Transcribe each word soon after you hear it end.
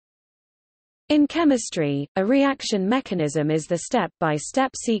In chemistry, a reaction mechanism is the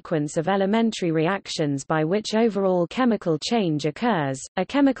step-by-step sequence of elementary reactions by which overall chemical change occurs. A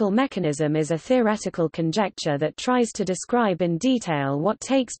chemical mechanism is a theoretical conjecture that tries to describe in detail what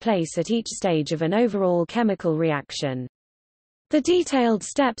takes place at each stage of an overall chemical reaction. The detailed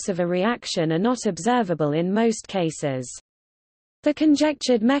steps of a reaction are not observable in most cases. The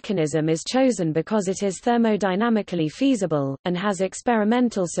conjectured mechanism is chosen because it is thermodynamically feasible, and has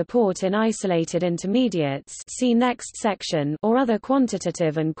experimental support in isolated intermediates, see next section, or other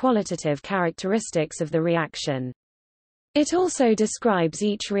quantitative and qualitative characteristics of the reaction. It also describes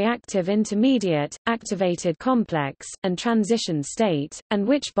each reactive intermediate, activated complex, and transition state, and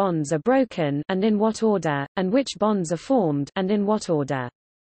which bonds are broken, and in what order, and which bonds are formed, and in what order.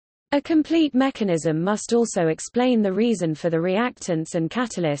 A complete mechanism must also explain the reason for the reactants and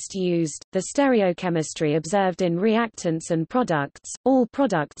catalyst used, the stereochemistry observed in reactants and products, all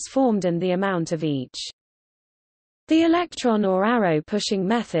products formed and the amount of each. The electron or arrow pushing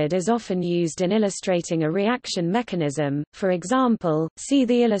method is often used in illustrating a reaction mechanism. For example, see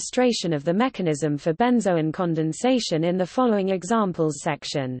the illustration of the mechanism for benzoin condensation in the following examples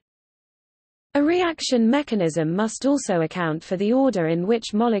section. A reaction mechanism must also account for the order in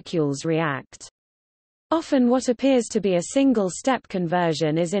which molecules react. Often what appears to be a single-step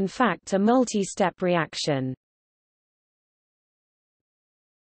conversion is in fact a multi-step reaction.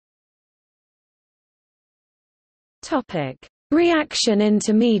 Topic: Reaction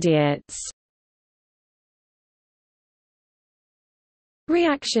intermediates.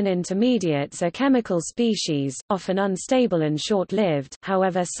 Reaction intermediates are chemical species, often unstable and short-lived,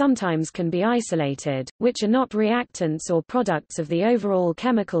 however sometimes can be isolated, which are not reactants or products of the overall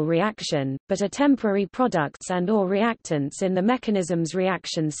chemical reaction, but are temporary products and/or reactants in the mechanism's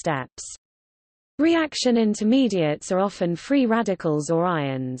reaction steps. Reaction intermediates are often free radicals or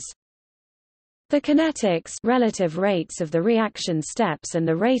ions. The kinetics, relative rates of the reaction steps, and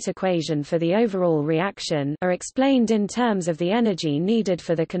the rate equation for the overall reaction are explained in terms of the energy needed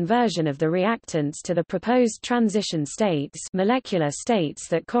for the conversion of the reactants to the proposed transition states, molecular states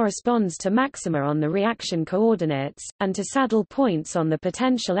that corresponds to maxima on the reaction coordinates, and to saddle points on the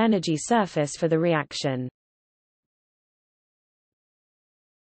potential energy surface for the reaction.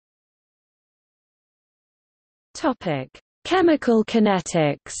 Topic: Chemical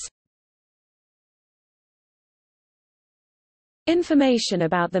kinetics. Information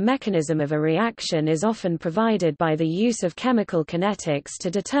about the mechanism of a reaction is often provided by the use of chemical kinetics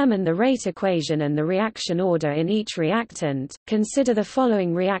to determine the rate equation and the reaction order in each reactant. Consider the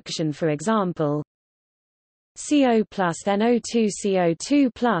following reaction for example: CO plus NO2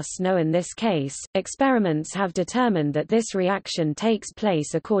 CO2 plus NO. In this case, experiments have determined that this reaction takes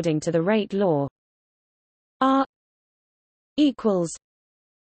place according to the rate law R equals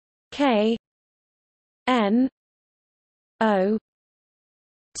K N O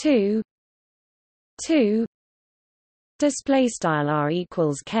 2 display style R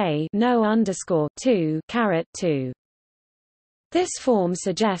equals K no underscore 2 caret 2. This form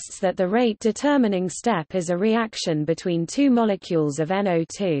suggests that the rate determining step is a reaction between two molecules of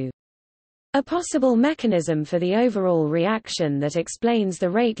NO2. A possible mechanism for the overall reaction that explains the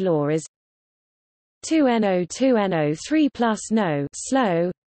rate law is 2NO2NO3 plus NO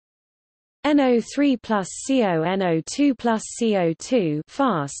slow, NO3 plus CO NO2 plus CO2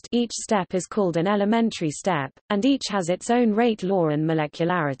 fast. Each step is called an elementary step, and each has its own rate law and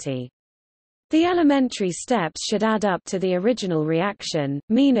molecularity. The elementary steps should add up to the original reaction,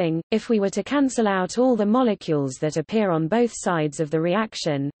 meaning, if we were to cancel out all the molecules that appear on both sides of the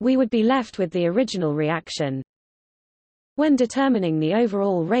reaction, we would be left with the original reaction. When determining the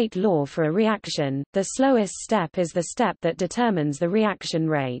overall rate law for a reaction, the slowest step is the step that determines the reaction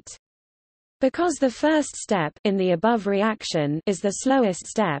rate. Because the first step in the above reaction is the slowest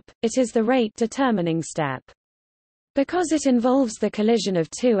step, it is the rate-determining step. Because it involves the collision of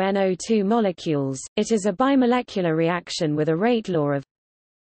two NO2 molecules, it is a bimolecular reaction with a rate law of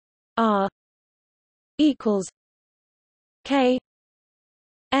R equals K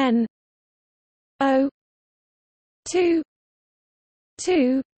N O 2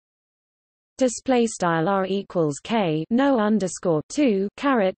 display style R equals K no underscore 2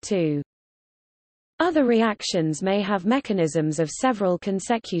 caret 2. Other reactions may have mechanisms of several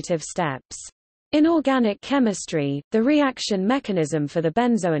consecutive steps. In organic chemistry, the reaction mechanism for the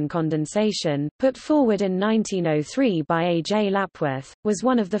benzoin condensation, put forward in 1903 by A. J. Lapworth, was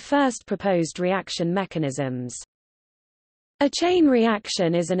one of the first proposed reaction mechanisms. A chain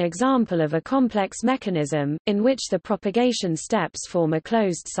reaction is an example of a complex mechanism, in which the propagation steps form a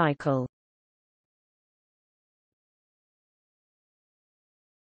closed cycle.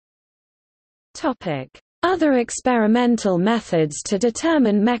 Other experimental methods to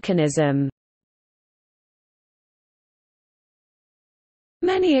determine mechanism.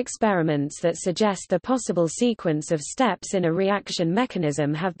 Many experiments that suggest the possible sequence of steps in a reaction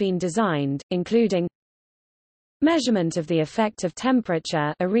mechanism have been designed, including measurement of the effect of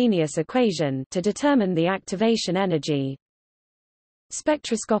temperature, Arrhenius equation, to determine the activation energy,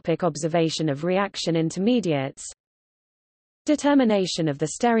 spectroscopic observation of reaction intermediates, determination of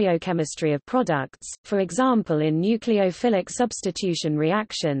the stereochemistry of products, for example in nucleophilic substitution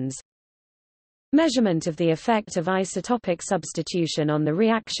reactions, measurement of the effect of isotopic substitution on the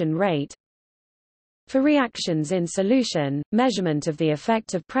reaction rate. For reactions in solution, measurement of the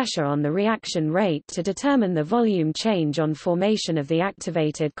effect of pressure on the reaction rate to determine the volume change on formation of the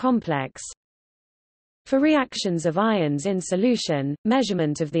activated complex. For reactions of ions in solution,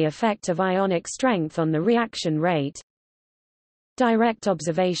 measurement of the effect of ionic strength on the reaction rate. Direct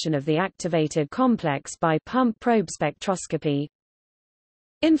observation of the activated complex by pump probe spectroscopy.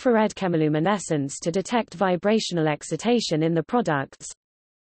 Infrared chemiluminescence to detect vibrational excitation in the products.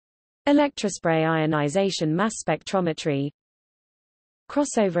 Electrospray ionization mass spectrometry.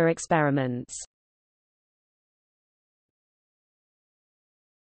 Crossover experiments.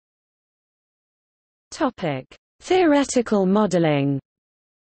 Theoretical modeling.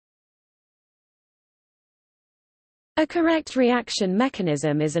 A correct reaction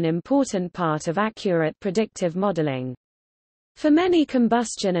mechanism is an important part of accurate predictive modeling. For many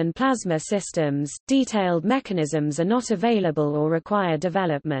combustion and plasma systems, detailed mechanisms are not available or require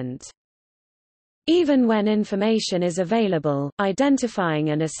development. Even when information is available, identifying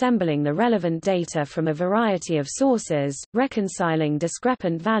and assembling the relevant data from a variety of sources, reconciling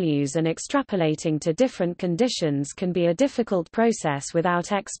discrepant values and extrapolating to different conditions can be a difficult process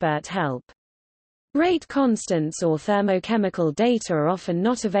without expert help. Rate constants or thermochemical data are often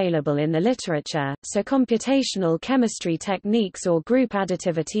not available in the literature, so computational chemistry techniques or group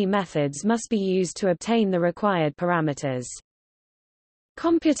additivity methods must be used to obtain the required parameters.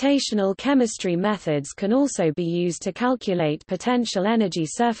 Computational chemistry methods can also be used to calculate potential energy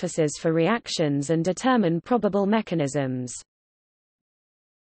surfaces for reactions and determine probable mechanisms.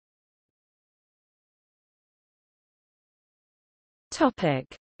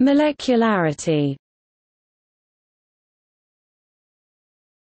 Molecularity.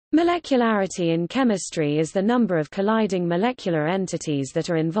 Molecularity in chemistry is the number of colliding molecular entities that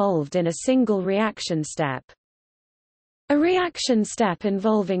are involved in a single reaction step. A reaction step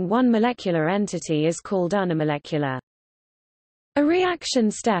involving one molecular entity is called unimolecular. A reaction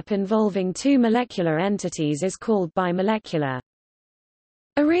step involving two molecular entities is called bimolecular.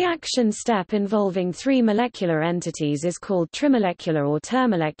 A reaction step involving three molecular entities is called trimolecular or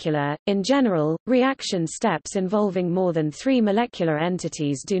termolecular. In general, reaction steps involving more than three molecular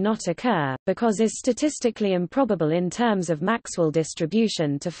entities do not occur, because it is statistically improbable in terms of Maxwell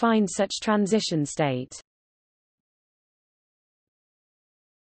distribution to find such transition state.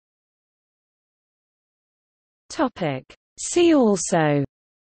 See also: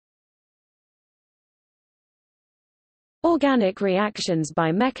 Organic reactions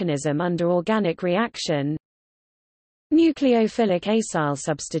by mechanism under organic reaction, Nucleophilic acyl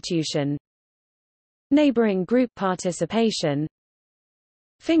substitution, Neighboring group participation,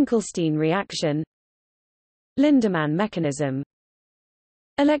 Finkelstein reaction, Lindemann mechanism,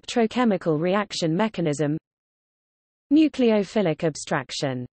 Electrochemical reaction mechanism, Nucleophilic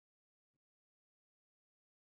abstraction.